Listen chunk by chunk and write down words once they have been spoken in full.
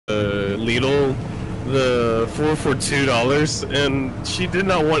Lidl the 4 for $2, and she did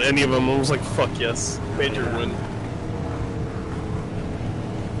not want any of them. I was like, "Fuck yes, major win."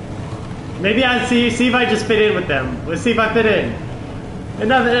 Maybe I see if I just fit in with them. Let's see if I fit in.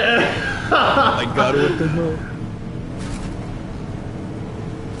 Another. My God, what the hell?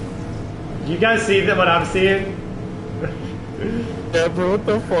 You guys see that? What I'm seeing? Yeah, bro, what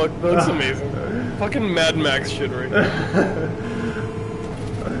the fuck? That's amazing. Fucking Mad Max shit right now.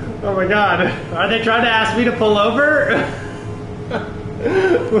 Oh my God. Are they trying to ask me to pull over?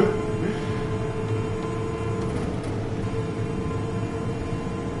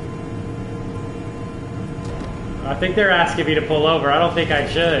 I think they're asking me to pull over. I don't think I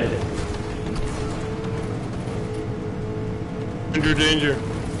should. Danger, danger.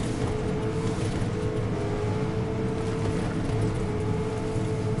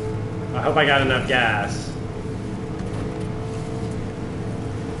 I hope I got enough gas.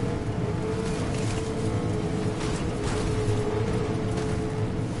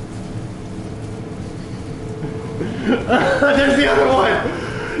 There's the other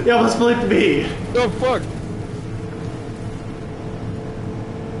one! He almost flipped me. Oh, fuck.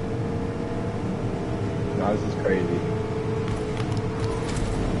 No, this is crazy.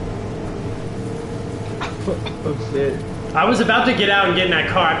 Oh, shit. I was about to get out and get in that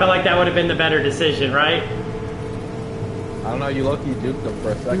car. I felt like that would have been the better decision, right? I don't know, you low-key duped them for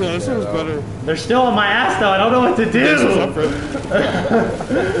a second. No, this one's better. They're still on my ass, though. I don't know what to do.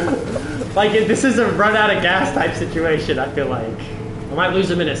 Like, this is a run out of gas type situation, I feel like. I might lose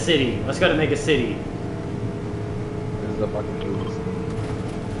them in a city. Let's go to make a city. This is a fucking lose.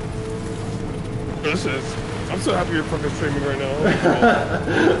 This is. I'm so happy you're fucking streaming right now.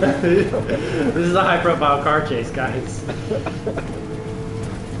 This is a high-profile car chase, guys.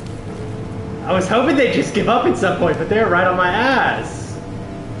 I was hoping they'd just give up at some point, but they were right on my ass.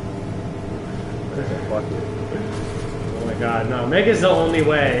 Fuck it. Oh my God, no. Mega's the only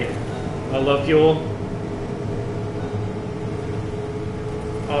way. Oh, low fuel.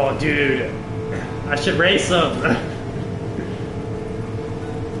 Oh, dude. I should race them.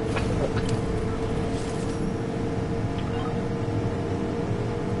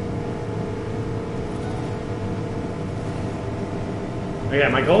 Okay,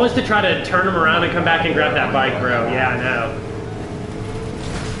 my goal is to try to turn them around and come back and grab that bike, bro. Yeah, I know.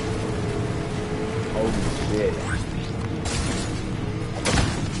 Holy shit.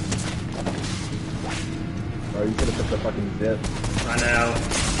 Bro, you could have put the fucking zip. I know.